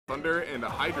Thunder and a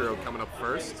Hydro coming up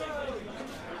first.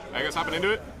 I guess hopping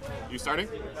into it. You starting?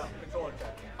 Oh,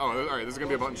 all right. This is gonna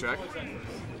be a button check,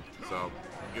 so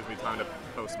it gives me time to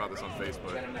post about this on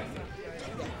Facebook.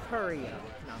 Hurry up.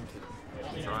 No, I'm kidding.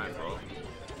 I'm trying, bro.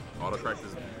 Autocorrect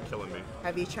is killing me.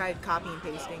 Have you tried copy and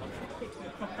pasting?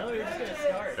 Oh, you're just gonna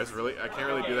start. It's really, I can't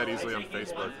really do that easily on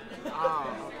Facebook.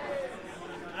 Oh.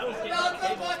 I was getting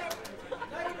okay, alright.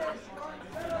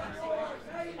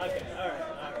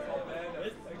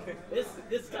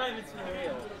 This time it's for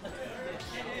real.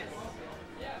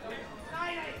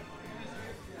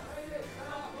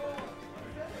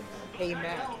 Hey,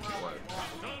 Matt.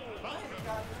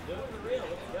 Do it for real,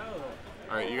 let's go.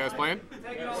 Alright, you guys playing?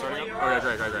 Starting up?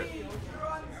 Okay, great.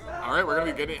 Alright, we're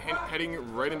going to be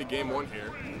heading right into game one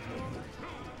here.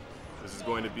 This is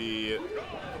going to be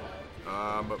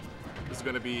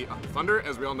Thunder,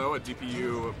 as we all know, a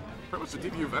DPU, pretty much a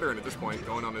DPU veteran at this point,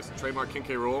 going on this trademark King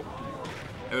K Rool.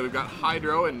 And then we've got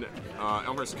Hydro and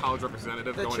Elmhurst College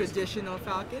representative. The traditional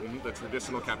Falcon? The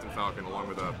traditional Captain Falcon, along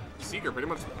with a Seeker. Pretty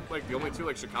much like the only two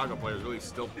like Chicago players really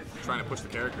still trying to push the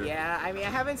character. Yeah, I mean, I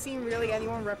haven't seen really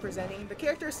anyone representing. The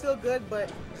character is still good, but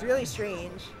it's really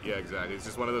strange. Yeah, exactly. It's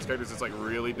just one of those characters that's like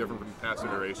really different from past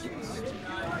iterations.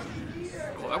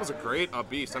 Well, that was a great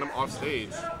B. Send him off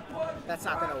stage. That's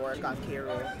not going to work on K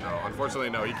Rool. No, unfortunately,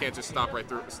 no. He can't just stomp right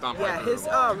through. Yeah, his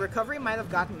recovery might have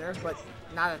gotten nerfed, but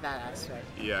not at that aspect.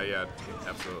 Yeah,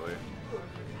 absolutely.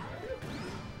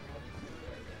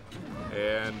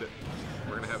 And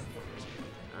we're gonna have.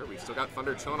 All right, we still got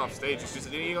Thunder chilling off stage. He's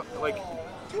just eating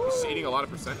a lot of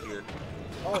percent here.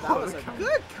 Oh, that was a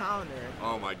good counter.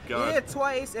 Oh my god. He did it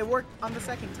twice. It worked on the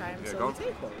second time, Yeah, so he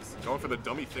take those. Going for the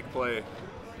dummy thick play.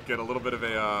 Get a little bit of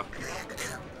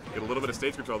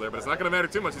stage control there, but it's not gonna matter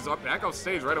too much. He's back off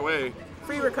stage right away.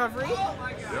 Free recovery.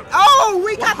 Yep. Oh,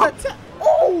 we got the tech.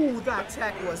 Oh, that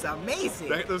tech was amazing.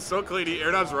 That was so clean. He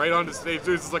air dodged right onto stage.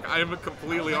 Dude, it's like I am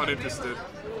completely uninterested.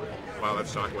 Wow,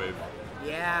 that's shockwave.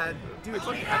 Yeah, dude.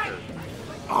 Oh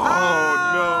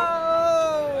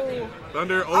no.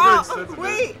 Thunder overextended. Oh,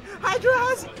 wait, Hydra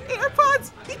has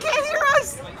AirPods. He can't hear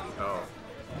us. Oh,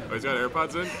 he's got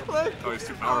AirPods in? Look. Oh, he's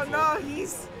too powerful. Oh no,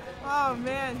 oh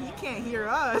man, he can't hear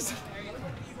us.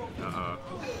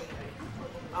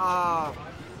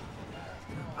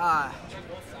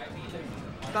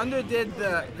 Thunder did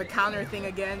the counter thing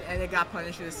again, and it got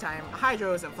punished this time.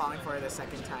 Hydro isn't falling for it the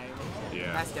second time.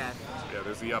 Yeah. That's death. Yeah,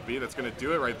 there's the up B that's going to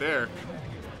do it right there.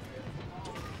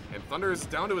 And Thunder is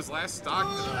down to his last stock.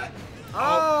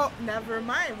 Oh, never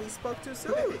mind. We spoke too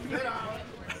soon.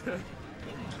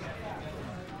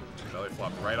 Belly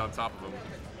flopped right on top of him.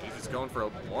 He's just going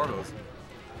for more of those.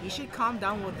 You should calm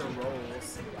down with the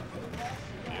rolls.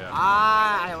 Yeah.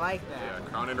 Ah, I like that. Yeah,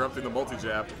 Crown interrupting the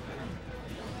multi-jab.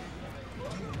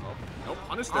 Oh, no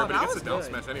punish there, but he gets the down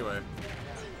smash anyway.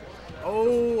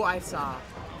 Oh, I saw.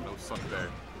 No suck there.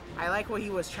 I like what he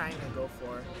was trying to go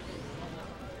for.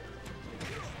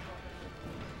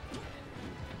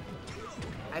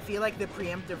 I feel like the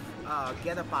preemptive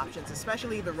get-up options,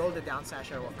 especially the roll to down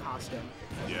smash, are what cost him.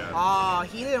 Yeah. Oh,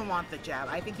 he didn't want the jab.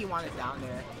 I think he wanted down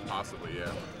there. Possibly,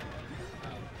 yeah.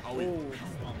 Oh,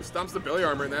 he stomps the belly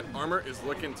armor, and that armor is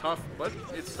looking tough, but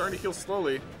it's starting to heal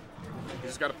slowly. You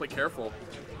just got to play careful.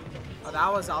 Oh,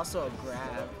 that was also a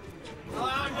grab.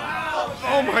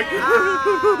 Oh my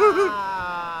god!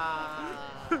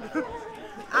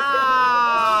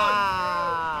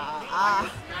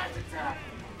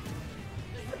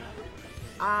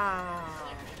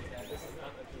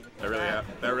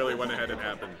 That really went ahead and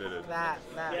happened, did it? That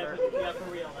hurt. Yeah, for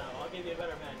real now. I'll give you a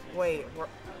better match. Wait,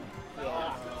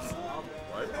 yeah.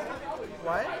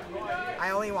 What? I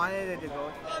only wanted it to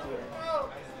go here.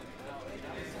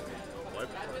 What?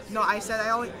 No, I said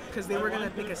I only, because they were going to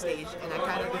pick a stage, and I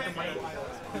kind of didn't want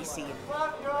to be seen.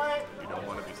 You don't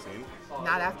want to be seen?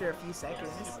 Not after a few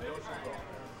seconds.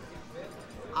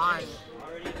 On.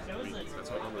 That's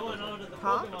what normally goes on.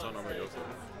 Huh? That's what normally goes on.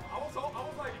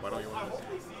 Why don't you want to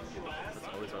be seen? That's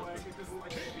always how it's been.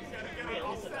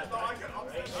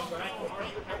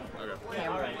 Okay.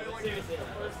 Alright, seriously,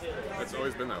 let's do it. It's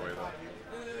always been that way, though.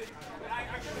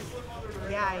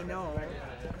 Yeah, I know.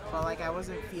 But, like, I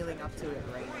wasn't feeling up to it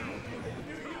right now.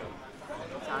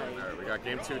 Sorry. Alright, we got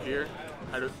game 2 here.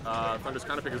 Thunder's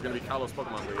counter pick is going to be Kalos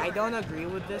Pokemon League. I don't agree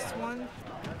with this one.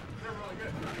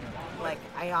 Like,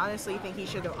 I honestly think he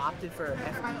should have opted for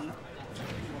FD.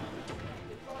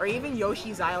 Or even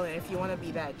Yoshi's Island if you want to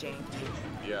be that janky.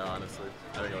 Yeah, honestly.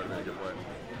 I think it would have been a good play.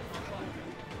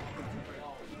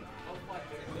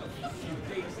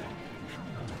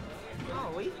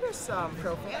 Oh, we hear some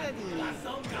profanity.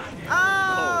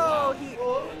 Oh,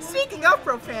 speaking of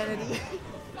profanity.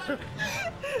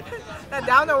 That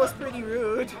down air was pretty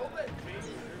rude.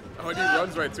 Oh, and he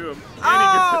runs right to him. And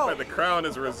he gets hit by the crown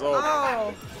as a result.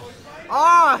 Oh.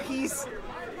 Oh, he's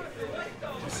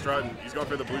strutting. He's going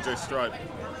for the Blue Jay strut.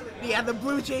 yeah, the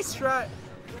Blue Jay strut.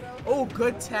 Oh,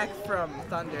 good tech from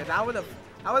Thunder. That would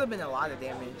have been a lot of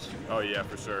damage. Oh yeah,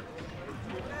 for sure.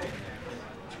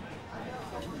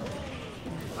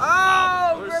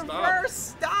 Oh, Reverse reverse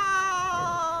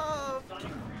stop.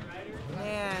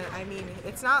 Man, I mean,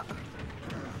 it's not.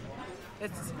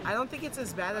 I don't think it's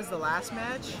as bad as the last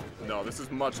match. No, this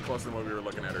is much closer than what we were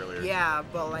looking at earlier. Yeah,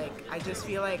 but like, I just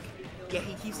feel like, yeah,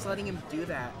 he keeps letting him do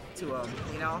that to him,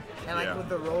 you know? And like Yeah. with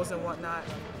the rolls and whatnot.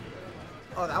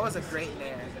 Oh, that was a great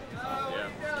nair. Yeah.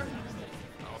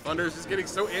 Oh, Thunder's just getting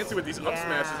so antsy with these up Yeah.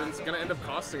 smashes, and it's gonna end up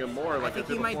costing him more. Like I think it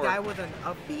did he might before. die with an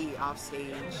up B off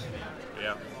stage.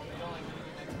 Yeah.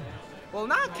 Well,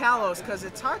 not Kalos, because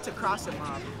it's hard to cross him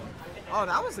up. Oh,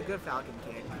 that was a good Falcon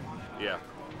kick. Yeah.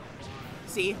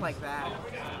 See, like that.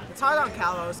 It's hard on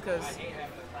Kalos, because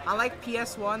unlike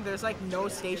PS1, there's like no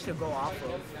stage to go off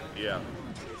of. Yeah.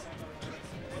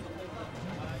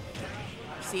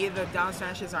 See, the down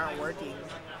smashes aren't working.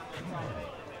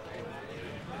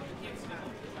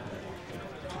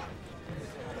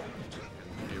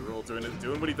 Hey, Rool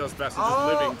doing what he does best, and Oh,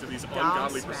 just living to these down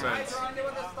ungodly smash. percents.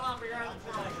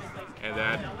 And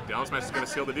that down smash is going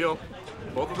to seal the deal.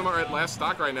 Both of them are at last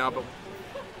stock right now, but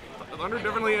Thunder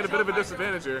definitely at a bit of a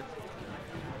disadvantage here.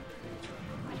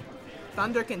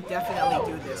 Thunder can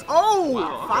definitely do this. Oh,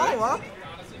 Wow, okay. follow up.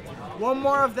 One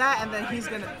more of that, and then he's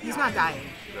not dying.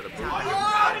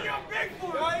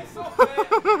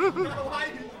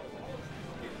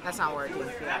 That's not working.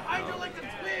 Yeah.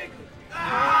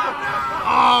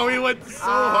 Oh, he went so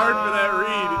hard for that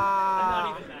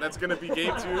read. That's going to be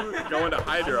game 2, going to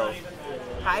Hydro.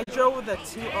 Hydro with a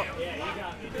 2.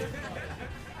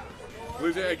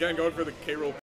 Blue Jay again going for the K-roll